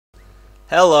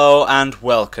Hello and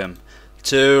welcome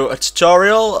to a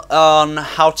tutorial on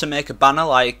how to make a banner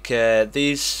like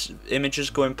these images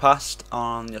going past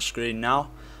on your screen now,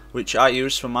 which I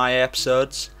use for my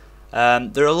episodes.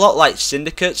 They're a lot like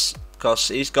Syndicate's because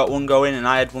he's got one going and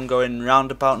I had one going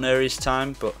round about near his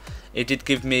time, but it did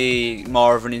give me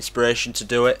more of an inspiration to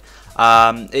do it.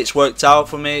 It's worked out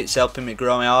for me, it's helping me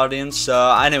grow my audience.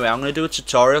 So anyway, I'm going to do a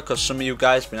tutorial because some of you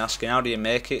guys have been asking how do you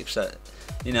make it, so,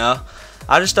 you know,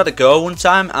 I just had a go one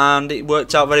time and it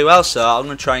worked out very well, so I'm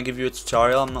going to try and give you a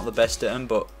tutorial. I'm not the best at them,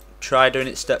 but try doing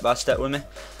it step by step with me.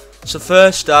 So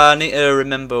first I need to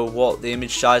remember what the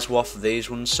image size was for these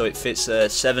ones, so it fits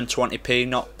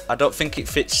 720p. I don't think it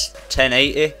fits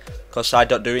 1080 because I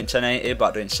don't do it in 1080 but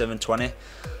I do it in 720.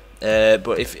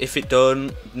 But if it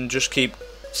don't, then just keep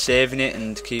saving it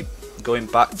and keep going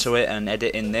back to it and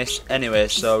editing this. Anyway,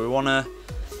 so we want to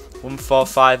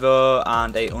 1450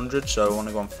 and 800, so we want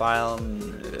to go on file,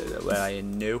 where are you,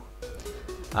 new,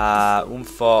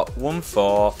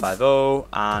 1450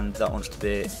 and that wants to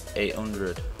be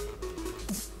 800.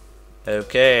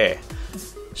 Okay,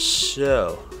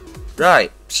 so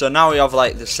right, so now we have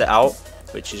like the set out,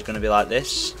 which is going to be like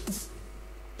this.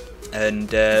 And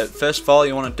first of all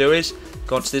you want to do is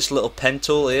go onto this little pen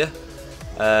tool here.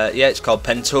 Yeah, it's called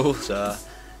pen tool, so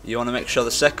you want to make sure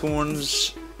the second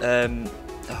one's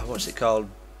what's it called,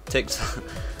 ticks,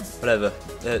 whatever,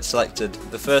 selected.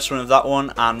 The first one of that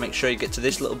one, and make sure you get to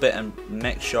this little bit and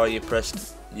make sure you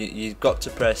pressed, you've got to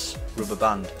press rubber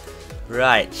band.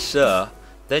 Right, so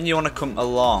then you want to come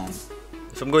along.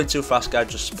 If I'm going too fast,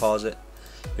 guys, just pause it.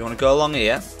 You want to go along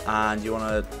here and you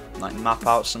want to like map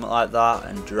out something like that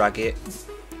and drag it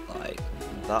like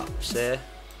that, say,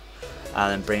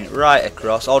 and then bring it right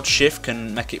across. Alt shift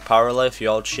can make it parallel if you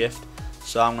hold shift,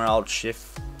 so I'm going to hold shift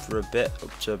for a bit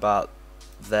up to about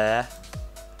there.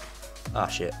 Ah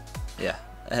shit, yeah,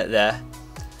 there.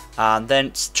 And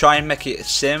then try and make it the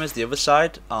same as the other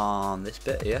side on this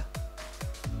bit here.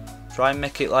 Try and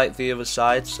make it like the other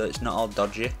side so it's not all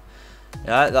dodgy.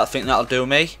 Yeah, I think that'll do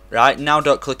me. Right, now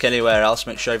don't click anywhere else,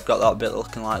 make sure you've got that bit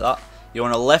looking like that. You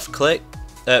want to left click,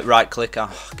 right click,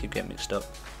 I keep getting mixed up.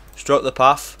 Stroke the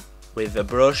path with a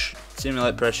brush,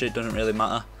 simulate pressure, it doesn't really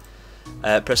matter.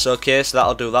 Press OK, so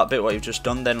that'll do that bit what you've just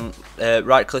done. Then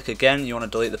right click again, you want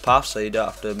to delete the path so you don't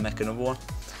have to make another one.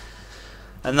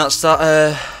 And that's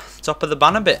that top of the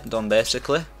banner bit done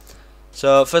basically.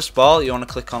 So first of all you want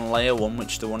to click on layer 1,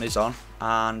 which the one is on,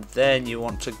 and then you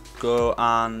want to go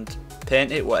and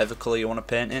paint it whatever colour you want to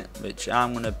paint it, which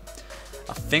I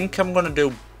think I'm gonna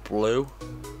do blue.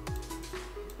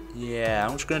 Yeah,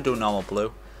 I'm just gonna do normal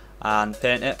blue and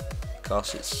paint it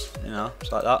because it's, you know,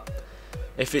 it's like that.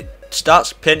 If it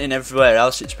starts painting everywhere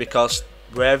else, it's because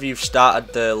wherever you've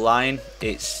started the line,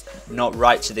 it's not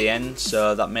right to the end,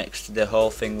 so that makes the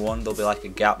whole thing one. There'll be like a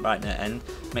gap right near the end.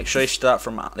 Make sure you start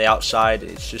from the outside,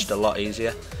 it's just a lot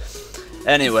easier.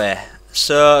 Anyway,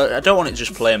 so I don't want it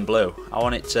just plain blue. I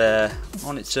want it to,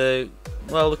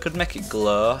 well, we could make it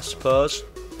glow, I suppose.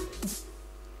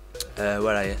 Where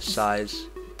are you? Size.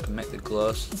 We can make the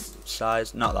glow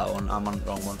size. Not that one, I'm on the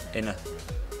wrong one. Inner.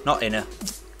 Not inner.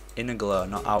 Inner glow,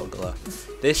 not outer glow.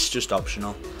 This is just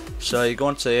optional. So you go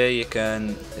into here, you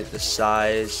can hit the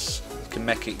size, you can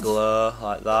make it glow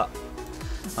like that.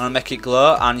 I'm gonna make it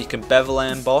glow, and you can bevel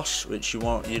and emboss, which you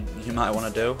might want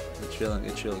to do. It's really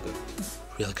good,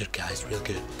 real good, guys, real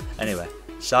good. Anyway,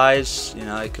 size, you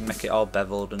know, you can make it all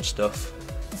beveled and stuff.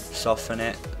 Soften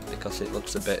it because it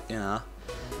looks a bit, you know.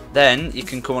 Then you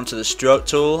can come onto the stroke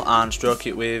tool and stroke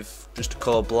it with just a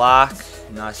colour black,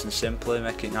 nice and simply,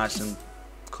 make it nice and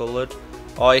coloured,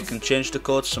 or you can change the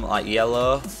colour to something like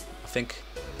yellow. I think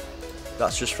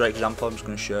that's just for example. I'm just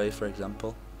going to show you for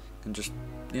example. You can just,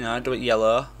 you know, do it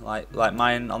yellow like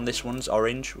mine on this one's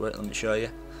orange. Wait, let me show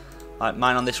you. Like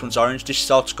mine on this one's orange. This is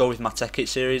all to go with my Techit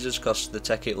series because the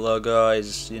Techit logo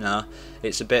is, you know,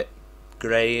 it's a bit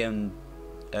grey and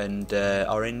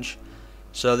orange.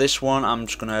 So this one I'm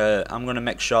gonna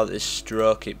make sure that this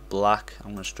stroke it black.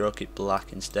 I'm gonna stroke it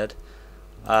black instead.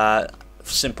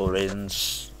 For simple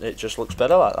reasons, it just looks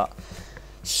better like that.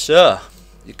 So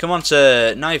you come on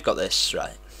to, now you've got this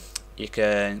right, you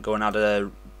can go and add a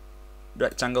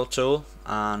rectangle tool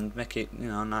and make it, you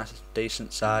know, nice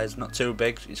decent size, not too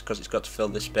big, it's because it's got to fill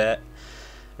this bit,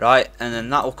 right? And then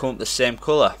that will come up the same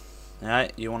colour.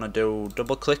 Right, you want to do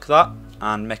double click that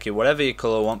and make it whatever your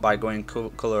colour want by going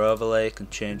colour overlay. You can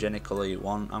change any colour you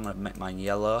want. I'm going to make mine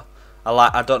yellow.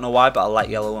 I don't know why, but I like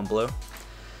yellow and blue.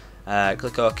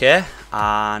 Click OK,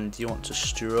 and you want to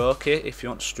stroke it. If you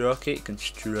want to stroke it, you can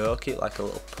stroke it like a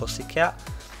little pussycat.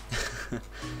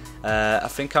 I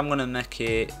think I'm going to make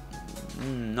it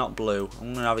not blue.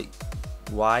 I'm going to have it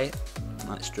white.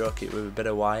 Might stroke it with a bit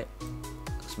of white.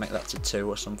 Let's make that to 2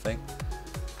 or something.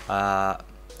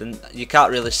 Then you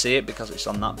can't really see it because it's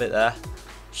on that bit there.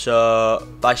 So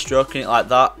by stroking it like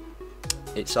that,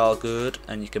 it's all good,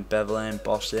 and you can bevel and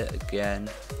emboss it again.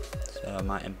 So I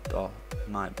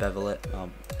might bevel it,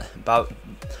 about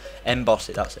emboss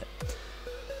it. That's it.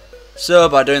 So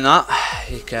by doing that,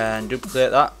 you can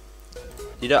duplicate that.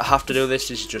 You don't have to do this.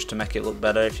 This is just to make it look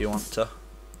better if you want to.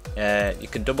 You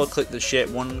can double click the shape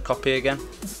 1 copy again,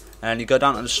 and you go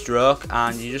down to the stroke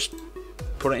and you just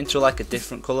put it into like a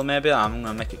different colour. Maybe I'm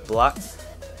gonna make it black,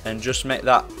 and just make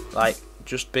that like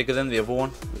just bigger than the other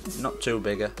one, not too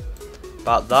bigger,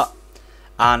 about that.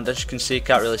 And as you can see, you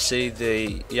can't really see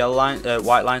the yellow line,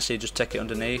 white line, so you just take it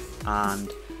underneath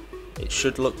and it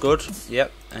should look good.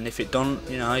 Yep. And if it don't,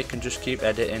 you know, you can just keep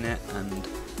editing it and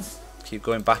keep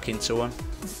going back into them.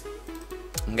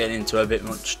 I'm getting into a bit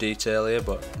much detail here,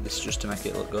 but this is just to make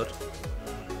it look good.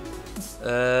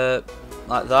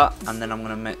 Like that, and then I'm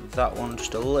going to make that one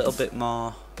just a little bit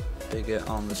more bigger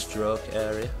on the stroke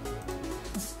area.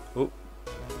 Oh,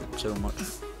 not too much.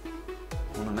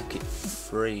 I want to make it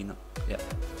 3, not, yeah,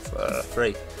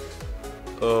 3.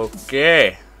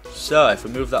 Okay, so if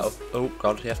we move that up, oh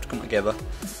god, you have to come together.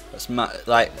 That's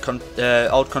like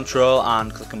Alt Control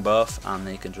and click on both, and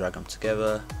then you can drag them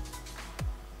together.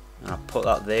 And I'll put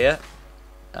that there.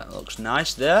 That looks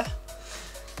nice there.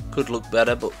 Could look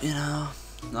better, but you know,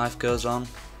 life goes on.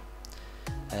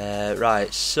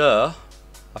 Right, so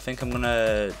I think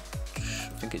I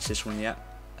think it's this one, yeah.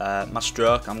 My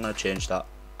stroke, I'm gonna change that.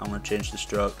 I'm gonna change the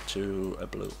stroke to a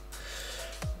blue.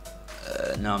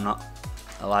 No, I'm not.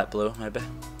 A light blue, maybe.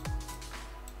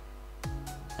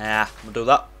 Yeah, we'll do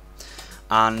that.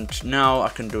 And now I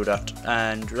can do that.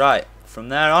 And right, from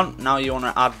there on, now you want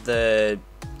to add the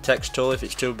text tool. If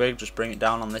it's too big, just bring it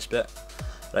down on this bit.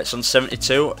 Right, it's on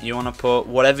 72. You want to put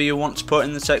whatever you want to put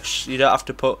in the text. You don't have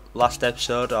to put last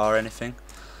episode or anything.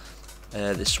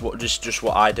 This is just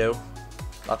what I do.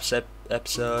 Last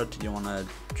episode, you want to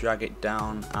drag it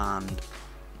down and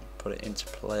put it into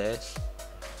place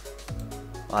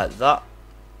like that,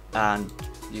 and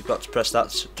you've got to press that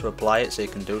to apply it so you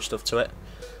can do stuff to it.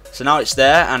 So now it's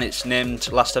there and it's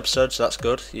named last episode, so that's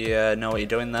good. You know what you're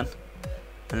doing then.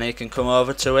 And then you can come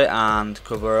over to it and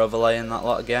cover overlaying that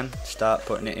lot again. Start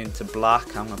putting it into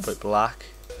black. I'm going to put black.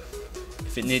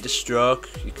 If it needs a stroke,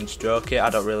 you can stroke it. I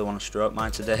don't really want to stroke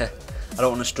mine today. I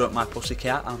don't want to stroke my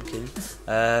pussycat. I'm kidding.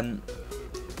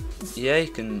 Yeah, you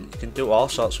can do all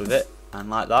sorts with it and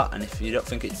like that. And if you don't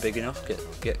think it's big enough,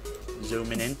 get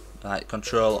zooming in. Like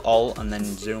Control Alt and then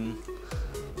zoom,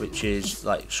 which is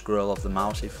like scroll of the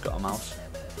mouse if you've got a mouse.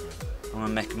 I'm going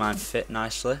to make mine fit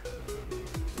nicely.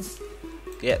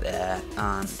 Get there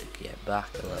and get back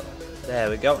a little. There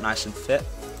we go, nice and fit.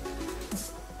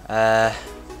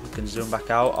 We can zoom back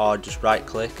out or just right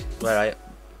click. Where are you?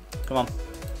 Come on.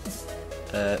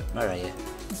 Where are you?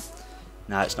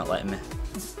 No, it's not letting me.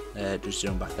 Just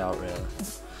zoom back out really.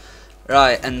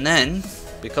 Right, and then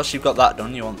because you've got that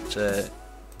done, you want to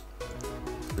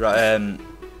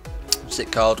what's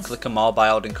it called? Click them all by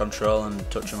holding Control and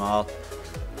touch them all.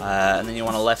 And then you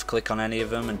want to left click on any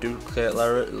of them and duplicate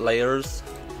layers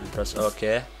and press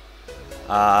OK.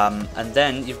 And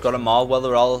then you've got them all, well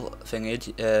they're all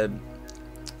thingied,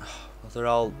 they're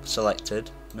all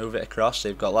selected. Move it across, so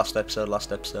you've got last episode.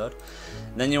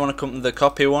 And then you want to come to the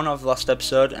copy one of last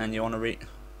episode and you want to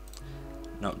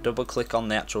double click on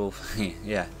the actual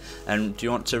yeah, and do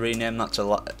you want to rename that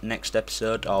to next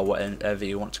episode or whatever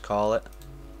you want to call it.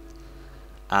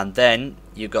 And then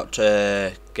you've got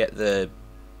to get the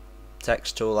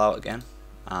text tool out again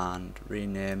and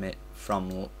rename it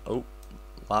from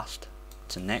last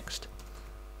to next.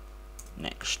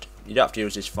 You don't have to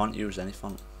use this font, use any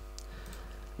font.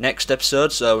 Next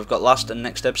episode, so we've got last and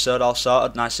next episode all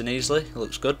sorted nice and easily. It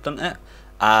looks good, doesn't it?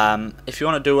 If you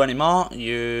want to do any more,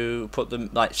 you put them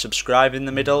like subscribe in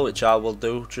the middle, which I will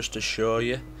do just to show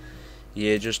you.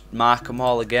 You just mark them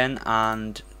all again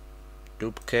and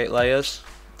duplicate layers.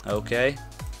 Okay,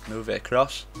 move it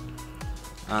across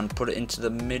and put it into the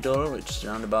middle, which is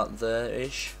around about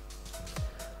there-ish.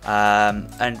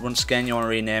 And once again, you want to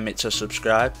rename it to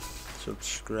subscribe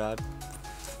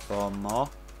for more,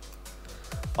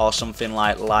 or something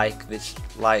like this,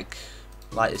 like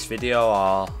this video,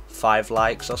 or 5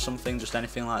 likes or something, just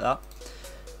anything like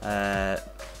that.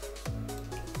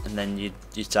 And then you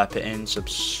type it in,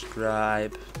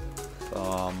 subscribe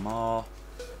for more.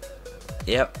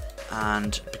 Yep.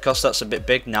 And because that's a bit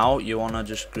big now, you want to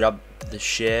just grab the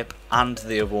shape and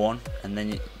the other one, and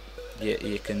then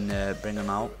you can bring them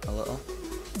out a little.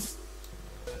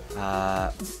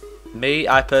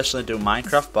 I personally do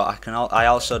Minecraft, but I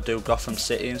also do Gotham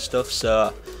City and stuff,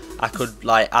 so I could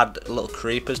like add little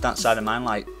creepers down side of mine,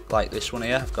 like this one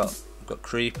here. I've got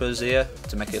creepers here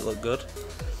to make it look good.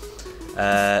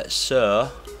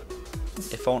 So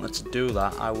if I wanted to do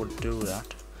that, I would do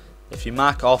that. If you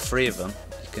mark all 3 of them,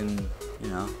 you can, you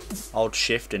know, hold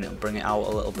shift and it'll bring it out a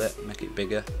little bit, make it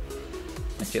bigger,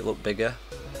 make it look bigger.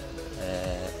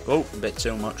 Oh, a bit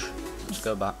too much. Let's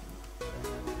go back.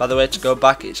 By the way, to go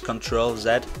back, it's Control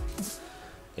Z.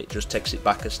 It just takes it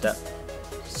back a step.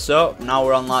 So now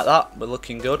we're on like that. We're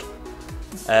looking good.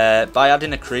 By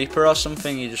adding a creeper or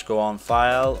something, you just go on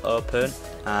File, Open,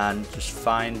 and just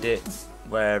find it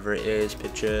wherever it is.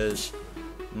 Pictures.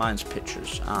 Mine's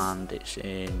Pictures, and it's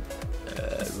in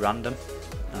Random.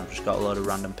 And I've just got a load of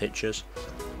random pictures.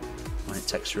 When it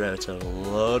takes forever to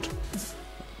load.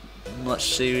 Let's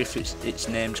see if it's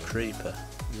named Creeper.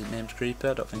 Is it named Creeper?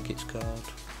 I don't think it's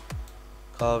called.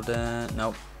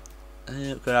 No.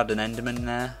 Could add an Enderman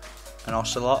there, an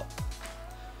Ocelot.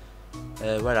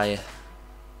 Where are you?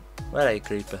 Where are you,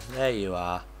 Creeper? There you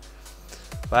are.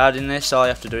 By adding this, all you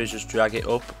have to do is just drag it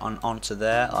up onto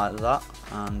there like that,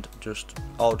 and just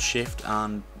hold shift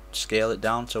and scale it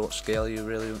down to what scale you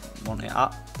really want it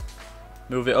at.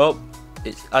 Move it up.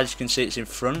 As you can see, it's in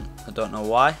front. I don't know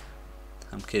why.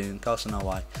 I'm kidding. Of course I know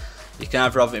why. You can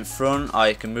either have it in front, or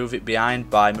you can move it behind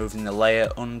by moving the layer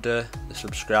under the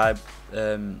subscribe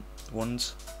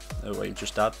ones, what you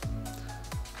just had,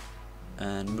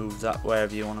 and move that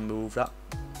wherever you want to move that.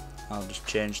 I'll just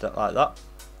change that like that.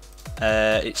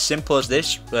 It's simple as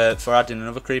this. For adding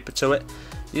another creeper to it,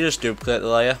 you just duplicate the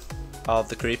layer of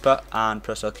the creeper and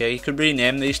press OK. You could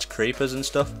rename these to creepers and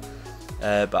stuff,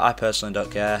 but I personally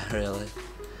don't care really.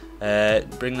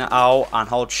 Bring that out and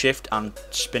hold shift and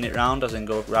spin it round, as in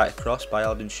go right across by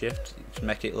holding shift. You can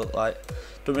make it look like,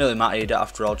 don't really matter, you don't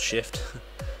have to hold shift.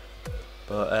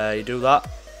 But you do that,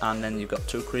 and then you've got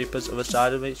 2 creepers other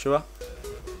side of each other.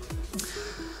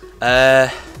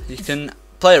 You can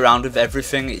play around with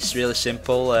everything. It's really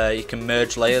simple. You can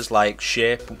merge layers like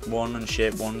shape 1 and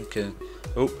shape 1 can.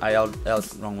 Oh, I held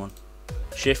the wrong one.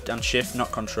 Shift and shift,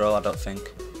 not control, I don't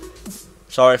think.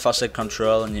 Sorry if I said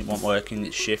control and it wasn't working,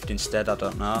 it's shift instead, I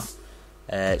don't know.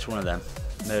 It's one of them.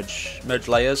 Merge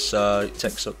layers, so it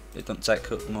doesn't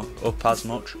take up as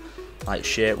much. Like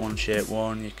shape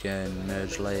 1, you can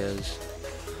merge layers.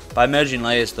 By merging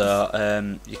layers though,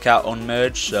 you can't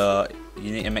unmerge, so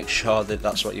you need to make sure that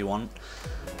that's what you want.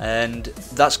 And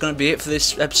that's going to be it for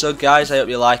this episode, guys. I hope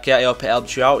you like it, I hope it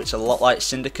helps you out. It's a lot like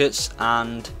Syndicate's,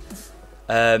 and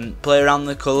play around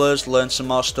the colours, learn some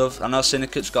more stuff. I know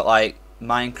Syndicate's got like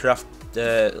Minecraft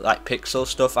like pixel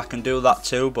stuff. I can do that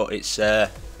too, but it's a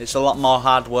lot more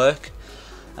hard work.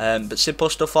 But simple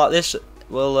stuff like this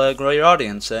will grow your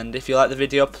audience. And if you like the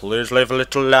video, please leave a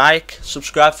little like,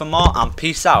 subscribe for more, and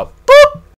peace out.